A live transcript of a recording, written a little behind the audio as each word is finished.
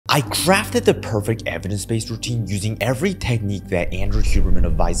I crafted the perfect evidence-based routine using every technique that Andrew Huberman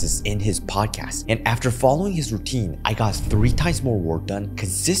advises in his podcast. And after following his routine, I got 3 times more work done,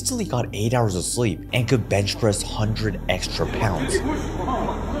 consistently got 8 hours of sleep, and could bench press 100 extra pounds.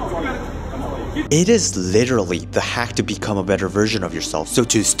 It is literally the hack to become a better version of yourself. So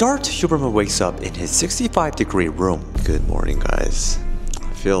to start, Huberman wakes up in his 65-degree room. Good morning, guys.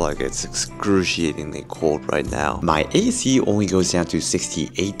 I feel like it's excruciatingly cold right now. My AC only goes down to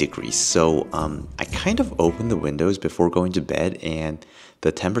 68 degrees, so I kind of open the windows before going to bed, and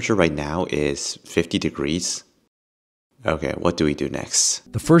the temperature right now is 50 degrees. Okay, what do we do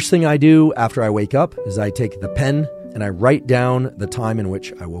next? The first thing I do after I wake up is I take the pen and I write down the time in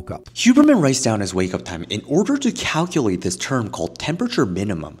which I woke up. Huberman writes down his wake up time in order to calculate this term called temperature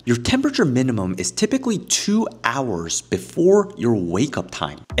minimum. Your temperature minimum is typically 2 hours before your wake up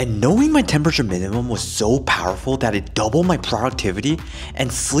time. And knowing my temperature minimum was so powerful that it doubled my productivity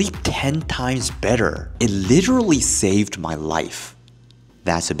and sleep 10 times better. It literally saved my life.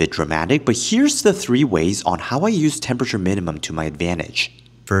 That's a bit dramatic, but here's the 3 ways on how I use temperature minimum to my advantage.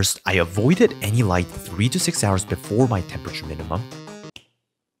 First, I avoided any light 3 to 6 hours before my temperature minimum.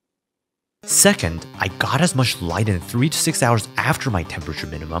 Second, I got as much light in 3 to 6 hours after my temperature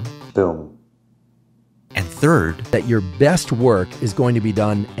minimum. Boom. And third, that your best work is going to be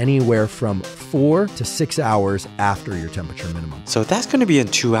done anywhere from 4 to 6 hours after your temperature minimum. So that's going to be in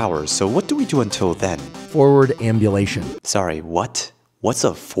 2 hours, so what do we do until then? Forward ambulation. Sorry, what? What's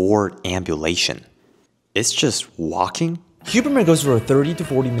a forward ambulation? It's just walking? Huberman goes for a 30 to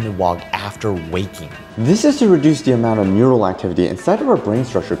 40 minute walk after waking. This is to reduce the amount of neural activity inside of our brain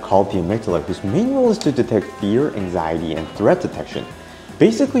structure called the amygdala, whose main role is to detect fear, anxiety, and threat detection.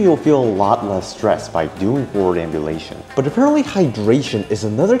 Basically, you'll feel a lot less stressed by doing forward ambulation. But apparently hydration is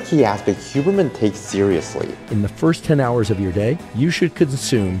another key aspect Huberman takes seriously. In the first 10 hours of your day, you should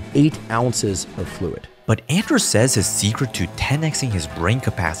consume 8 ounces of fluid. But Andrew says his secret to 10xing his brain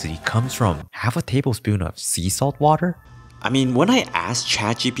capacity comes from half a tablespoon of sea salt water. I mean, when I asked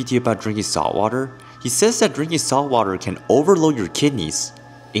ChatGPT about drinking salt water, he says that drinking salt water can overload your kidneys,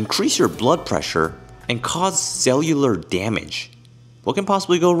 increase your blood pressure, and cause cellular damage. What can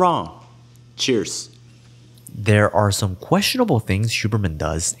possibly go wrong? Cheers. There are some questionable things Huberman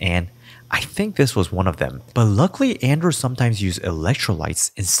does, and I think this was one of them. But luckily, Andrew sometimes uses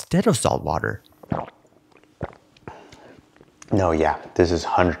electrolytes instead of salt water. No, yeah, this is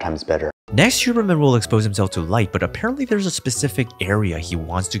 100 times better. Next, Huberman will expose himself to light, but apparently there's a specific area he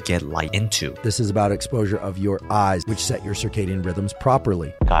wants to get light into. This is about exposure of your eyes, which set your circadian rhythms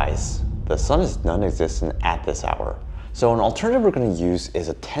properly. Guys, the sun is non-existent at this hour. So an alternative we're going to use is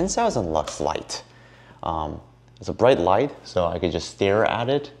a 10,000 lux light. It's a bright light, so I could just stare at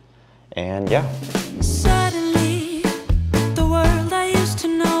it, and yeah. Suddenly, the world I used to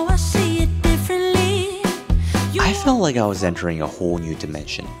know, I see it differently. I felt like I was entering a whole new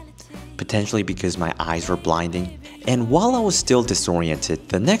dimension. Potentially because my eyes were blinding. And while I was still disoriented,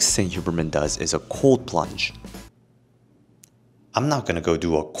 the next thing Huberman does is a cold plunge. I'm not gonna go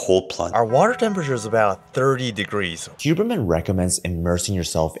do a cold plunge. Our water temperature is about 30 degrees. Huberman recommends immersing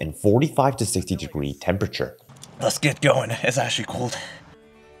yourself in 45 to 60 degree temperature. Let's get going. It's actually cold.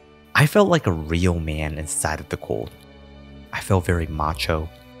 I felt like a real man inside of the cold. I felt very macho.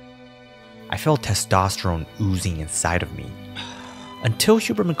 I felt testosterone oozing inside of me. Until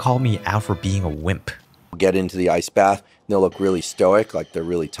Huberman called me out for being a wimp. Get into the ice bath, and they'll look really stoic, like they're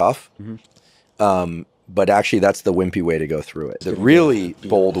really tough. But actually, that's the wimpy way to go through it. The really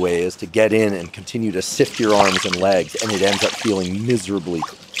bold way is to get in and continue to sift your arms and legs, and it ends up feeling miserably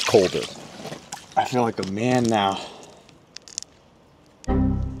colder. I feel like a man now.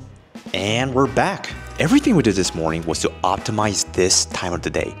 And we're back. Everything we did this morning was to optimize this time of the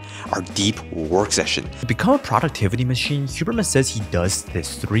day, our deep work session. To become a productivity machine, Huberman says he does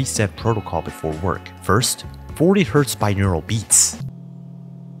this 3-step protocol before work. First, 40 Hz binaural beats.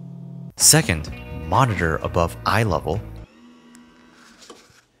 Second, monitor above eye level.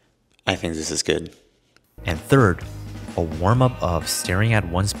 I think this is good. And third, a warm-up of staring at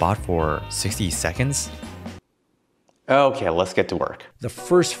one spot for 60 seconds. Okay, let's get to work. The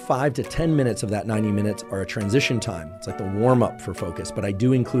first 5 to 10 minutes of that 90 minutes are a transition time. It's like the warm-up for focus, but I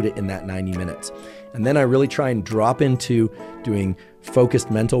do include it in that 90 minutes. And then I really try and drop into doing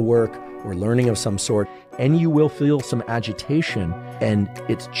focused mental work or learning of some sort, and you will feel some agitation, and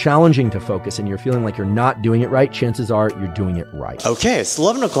it's challenging to focus, and you're feeling like you're not doing it right. Chances are you're doing it right. Okay, it's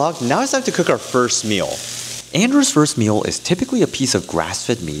 11 o'clock. Now it's time to cook our first meal. Andrew's first meal is typically a piece of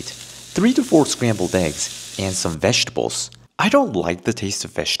grass-fed meat, 3 to 4 scrambled eggs, and some vegetables. I don't like the taste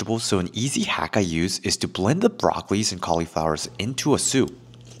of vegetables, so an easy hack I use is to blend the broccolis and cauliflowers into a soup.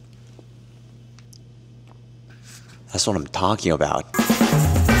 That's what I'm talking about.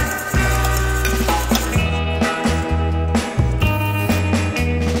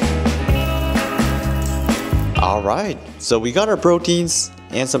 Alright, so we got our proteins,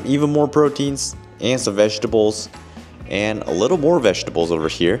 and some even more proteins, and some vegetables, and a little more vegetables over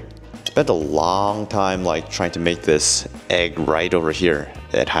here. Spent a long time trying to make this egg right over here.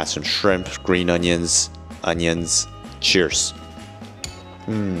 It has some shrimp, green onions. Cheers.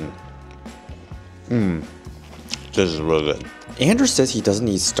 This is really good. Andrew says he doesn't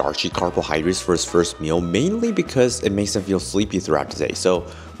eat starchy carbohydrates for his first meal, mainly because it makes him feel sleepy throughout the day. So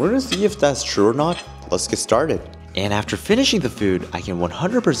we're gonna see if that's true or not. Let's get started. And after finishing the food, I can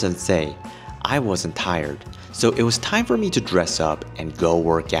 100% say I wasn't tired. So it was time for me to dress up and go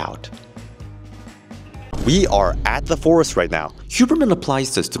work out. We are at the forest right now. Huberman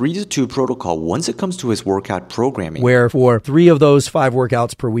applies the 3-2 protocol once it comes to his workout programming. Where for 3 of those 5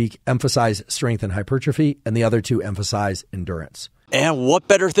 workouts per week emphasize strength and hypertrophy, and the other 2 emphasize endurance. And what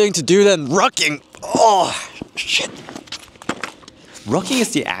better thing to do than rucking? Oh, shit. Rucking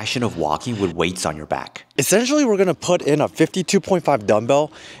is the action of walking with weights on your back. Essentially, we're gonna put in a 52.5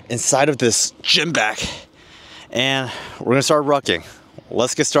 dumbbell inside of this gym bag. And we're gonna start rucking.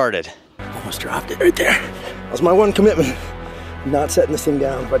 Let's get started. Almost dropped it right there. That was my one commitment. Not setting this thing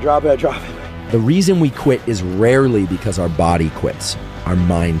down. If I drop it, I drop it. The reason we quit is rarely because our body quits. Our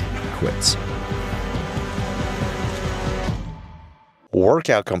mind quits.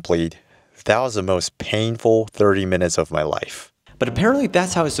 Workout complete. That was the most painful 30 minutes of my life. But apparently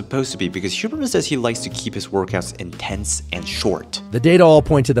that's how it's supposed to be, because Huberman says he likes to keep his workouts intense and short. The data all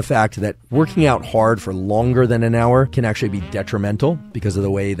point to the fact that working out hard for longer than an hour can actually be detrimental because of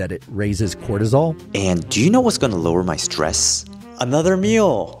the way that it raises cortisol. And do you know what's going to lower my stress? Another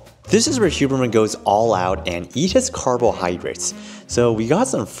meal. This is where Huberman goes all out and eat his carbohydrates. So we got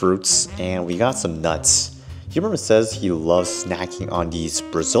some fruits and we got some nuts. Huberman says he loves snacking on these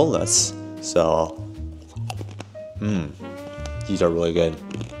Brazil nuts. So, these are really good.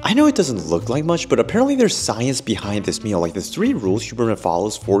 I know it doesn't look like much, but apparently there's science behind this meal. Like the 3 rules Huberman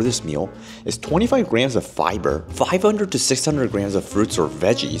follows for this meal is 25 grams of fiber, 500 to 600 grams of fruits or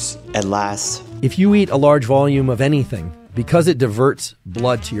veggies, and last, if you eat a large volume of anything, because it diverts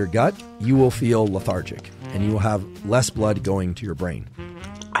blood to your gut, you will feel lethargic and you will have less blood going to your brain.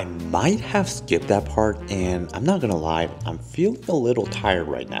 I might have skipped that part, and I'm not gonna lie, I'm feeling a little tired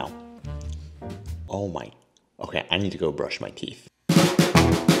right now. Oh my. Okay, I need to go brush my teeth.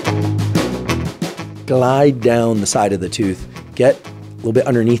 Glide down the side of the tooth, get a little bit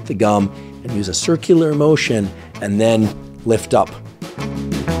underneath the gum, and use a circular motion, and then lift up.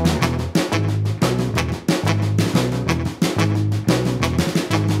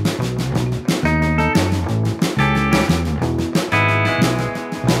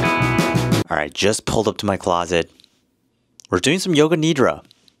 All right, just pulled up to my closet. We're doing some yoga nidra,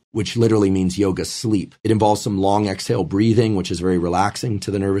 which literally means yoga sleep. It involves some long exhale breathing, which is very relaxing to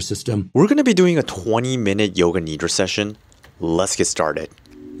the nervous system. We're going to be doing a 20-minute yoga nidra session. Let's get started.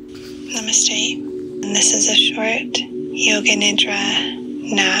 Namaste. This is a short yoga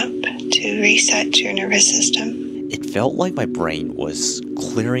nidra nap to reset your nervous system. It felt like my brain was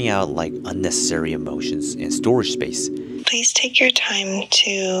clearing out unnecessary emotions in storage space. Please take your time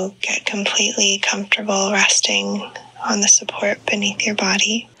to get completely comfortable resting on the support beneath your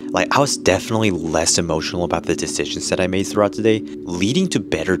body. I was definitely less emotional about the decisions that I made throughout the day, leading to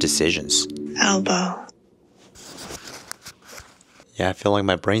better decisions. Elbow. Yeah, I feel like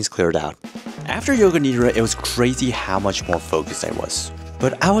my brain's cleared out. After yoga nidra, it was crazy how much more focused I was.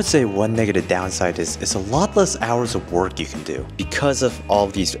 But I would say one negative downside is it's a lot less hours of work you can do because of all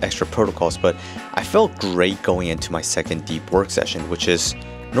of these extra protocols. But I felt great going into my second deep work session, which is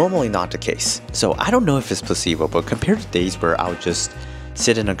normally not the case. So I don't know if it's placebo, but compared to days where I would just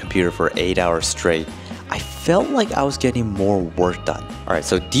sit in a computer for 8 hours straight, I felt like I was getting more work done. Alright,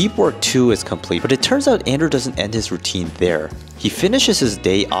 so deep work 2 is complete, But it turns out Andrew doesn't end his routine there. He finishes his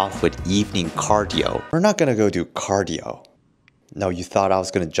day off with evening cardio. we're not gonna go do cardio. No, you thought I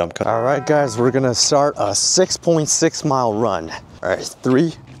was gonna jump cut. Alright guys, we're gonna start a 6.6 mile run. Alright,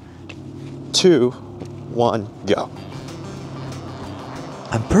 3, 2, 1, go.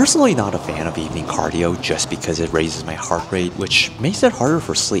 I'm personally not a fan of evening cardio just because it raises my heart rate, which makes it harder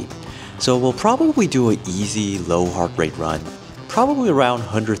for sleep. So we'll probably do an easy, low heart rate run, probably around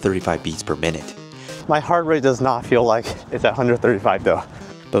 135 beats per minute. My heart rate does not feel like it's at 135 though.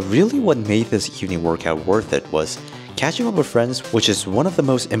 But really what made this evening workout worth it was catching up with friends, which is one of the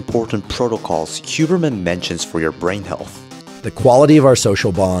most important protocols Huberman mentions for your brain health. The quality of our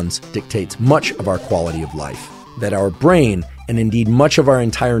social bonds dictates much of our quality of life. That our brain, and indeed much of our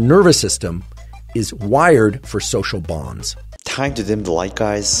entire nervous system, is wired for social bonds. Time to dim the light,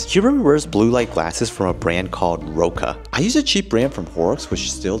 guys. Huberman wears blue light glasses from a brand called Roka. I use a cheap brand from Horrocks,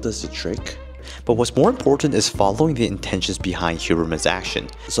 which still does the trick. But what's more important is following the intentions behind Huberman's action.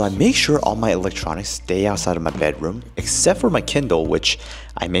 So I make sure all my electronics stay outside of my bedroom, except for my Kindle, which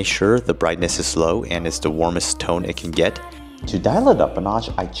I make sure the brightness is low and it's the warmest tone it can get. To dial it up a notch,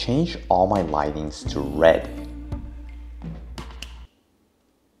 I change all my lightings to red.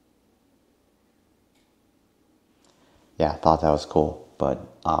 Yeah, I thought that was cool, but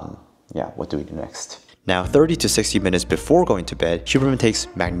yeah, what do we do next? Now, 30 to 60 minutes before going to bed, Huberman takes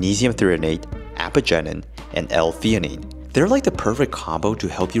magnesium threonate, apigenin, and L-theanine. They're like the perfect combo to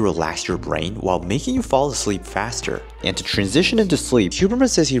help you relax your brain while making you fall asleep faster. And to transition into sleep, Huberman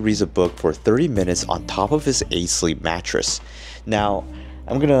says he reads a book for 30 minutes on top of his 8-sleep mattress. Now,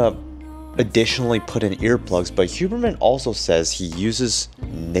 I'm gonna additionally put in earplugs, but Huberman also says he uses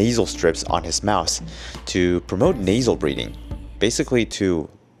nasal strips on his mouth to promote nasal breathing, basically to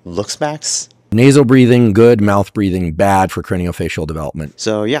looksmacks. Nasal breathing, good. Mouth breathing, bad for craniofacial development.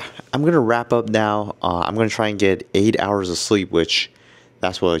 So yeah, I'm gonna wrap up now. I'm gonna try and get 8 hours of sleep, which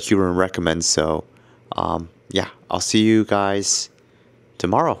that's what Huberman recommends. So yeah, I'll see you guys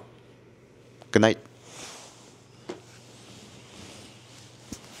tomorrow. Good night.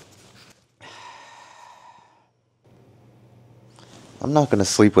 I'm not gonna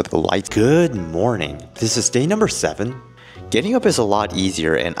sleep with the lights. Good morning. This is day number 7. Getting up is a lot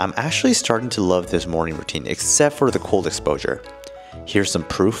easier, and I'm actually starting to love this morning routine, except for the cold exposure. Here's some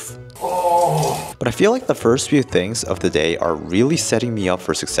proof. But I feel like the first few things of the day are really setting me up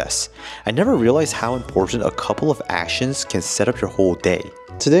for success. I never realized how important a couple of actions can set up your whole day.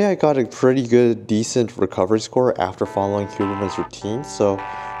 Today I got a pretty good, decent recovery score after following Huberman's routine, so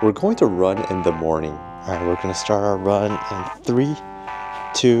we're going to run in the morning. Alright, we're going to start our run in 3,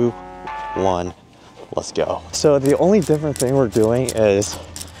 2, 1. Let's go. So the only different thing we're doing is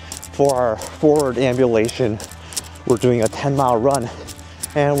for our forward ambulation, we're doing a 10-mile run,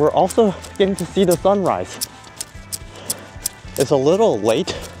 and we're also getting to see the sunrise. It's a little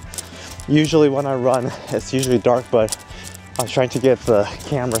late. Usually when I run, it's usually dark, but I was trying to get the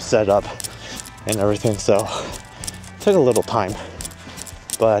camera set up and everything, so it took a little time,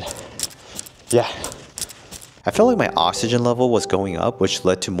 but yeah. I felt like my oxygen level was going up, which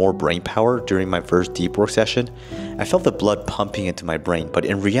led to more brain power during my first deep work session. I felt the blood pumping into my brain, but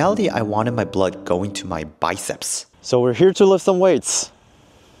in reality, I wanted my blood going to my biceps. So we're here to lift some weights.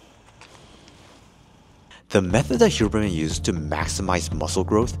 The method that Huberman uses to maximize muscle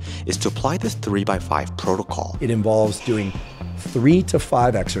growth is to apply this 3x5 protocol. It involves doing 3 to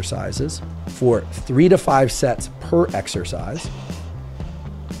 5 exercises for 3 to 5 sets per exercise,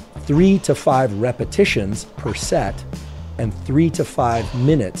 3 to 5 repetitions per set, and 3 to 5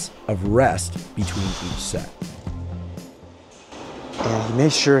 minutes of rest between each set. And he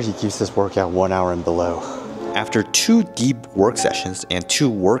makes sure he keeps this workout 1 hour and below. After 2 deep work sessions and 2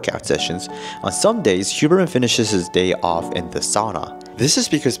 workout sessions, on some days, Huberman finishes his day off in the sauna. This is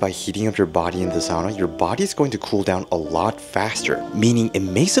because by heating up your body in the sauna, your body is going to cool down a lot faster, meaning it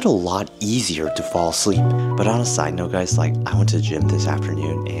makes it a lot easier to fall asleep. But on a side note, guys, like I went to the gym this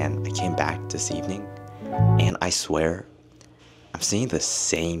afternoon and I came back this evening, and I swear, I'm seeing the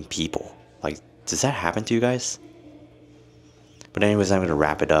same people. Like, does that happen to you guys? But anyways, I'm going to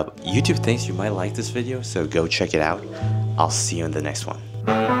wrap it up. YouTube thinks you might like this video, so go check it out. I'll see you in the next one.